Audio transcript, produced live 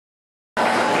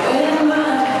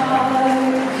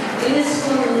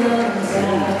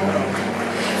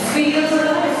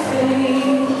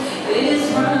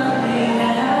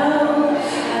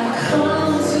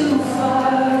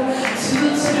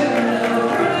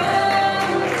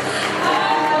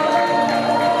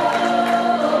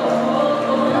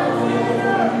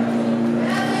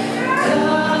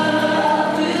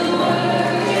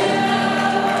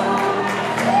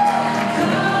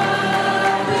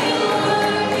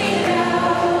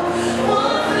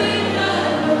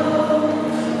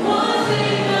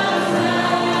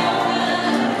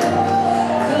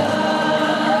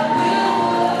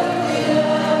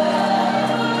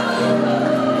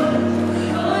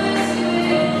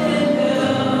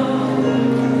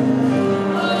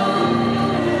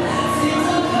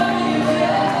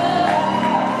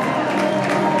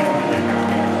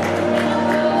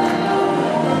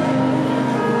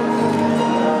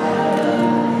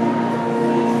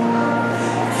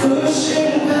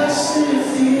Pushing past the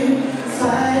fear,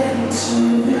 fighting to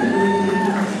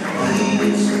believe.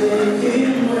 He's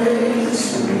making ways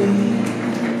for me.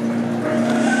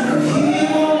 And he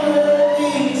won't let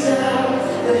me down,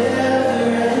 never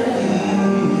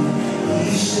ending.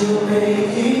 He's still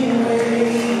making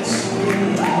ways for me.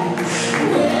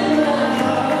 When my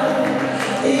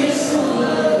heart is full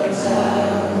of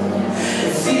doubt,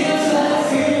 it feels like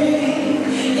fear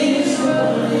is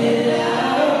running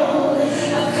out.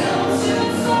 I've come too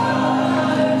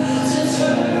far to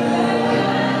turn around.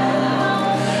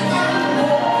 I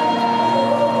know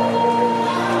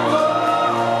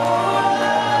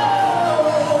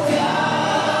God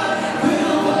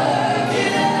will work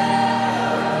it out.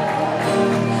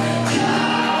 God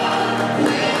will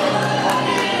work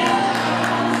it out.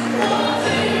 One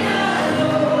thing I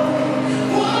know,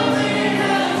 one thing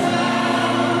I found.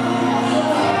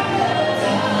 God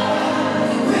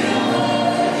will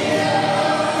work it out.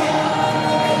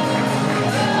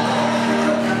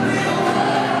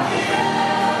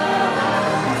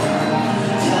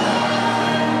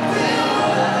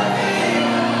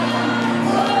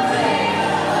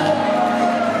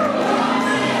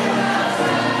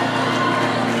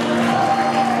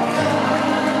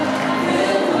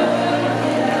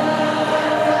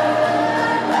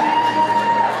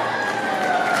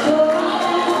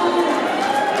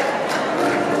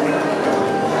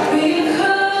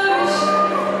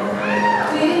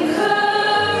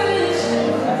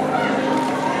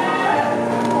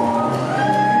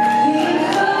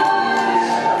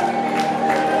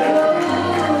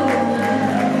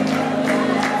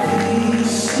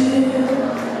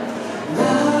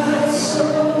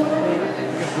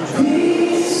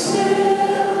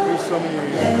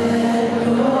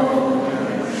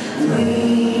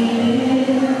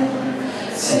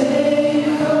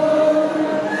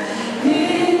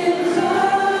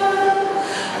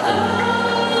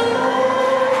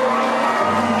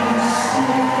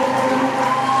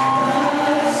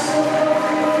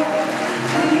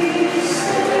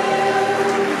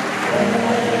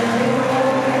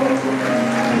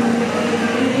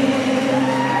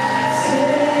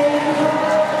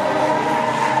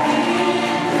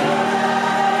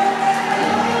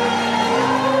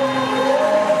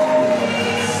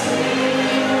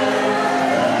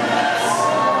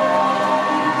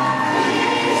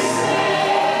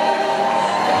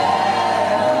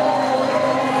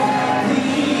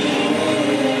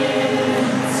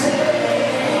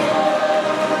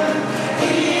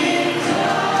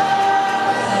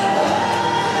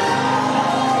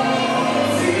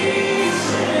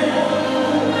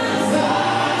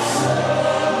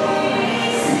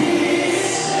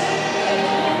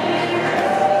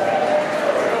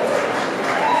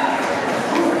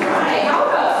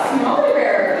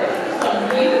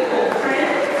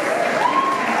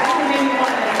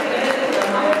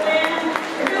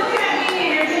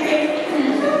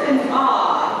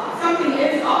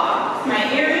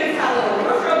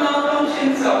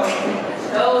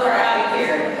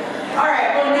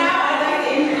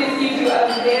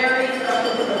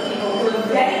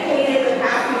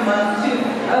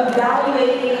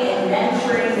 Evaluating and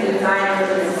mentoring the designers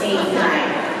at the same time.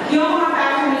 The Omaha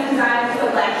Fashion Week Design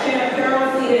Selection apparel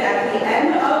seated at the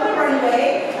end of the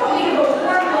runway. Help me give a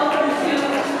warm welcome to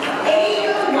A.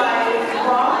 White,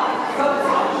 Ross,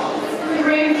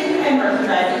 branding and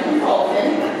merchandising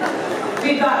consultant.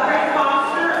 We've got Brett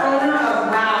Foster, owner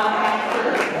of Wow Factor.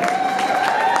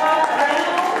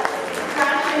 Brazell,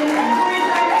 fashion and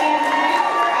tourism and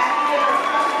producer at Give a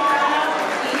special shout out.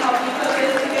 He helped me put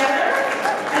this together.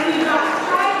 And we've got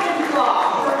Trident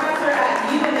Law, professor at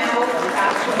UNL for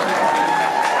Fashion Design.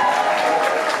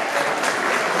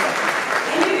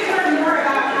 And you can learn more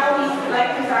about how we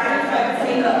select designers by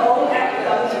visiting the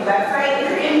OFW website.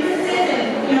 If you're interested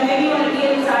and maybe you want to be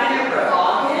a designer for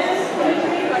August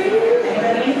 2022,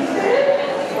 anybody interested?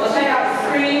 Well, check out the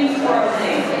screens for a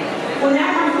link. Well, now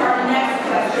comes to our next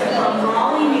question from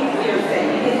Molly McPherson.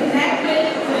 You can connect with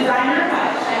the designer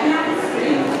by checking out the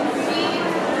screen.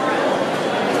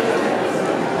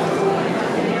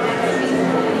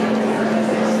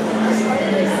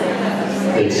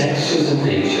 The Textures of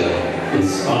Nature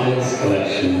inspires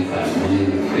collection by Molly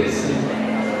McPherson.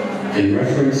 In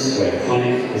reference to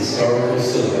iconic historical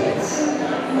silhouettes,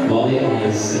 Molly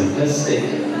honors simplistic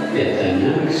yet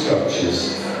dynamic structures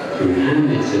through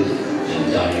hand-knitted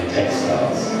and dyed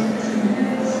textiles.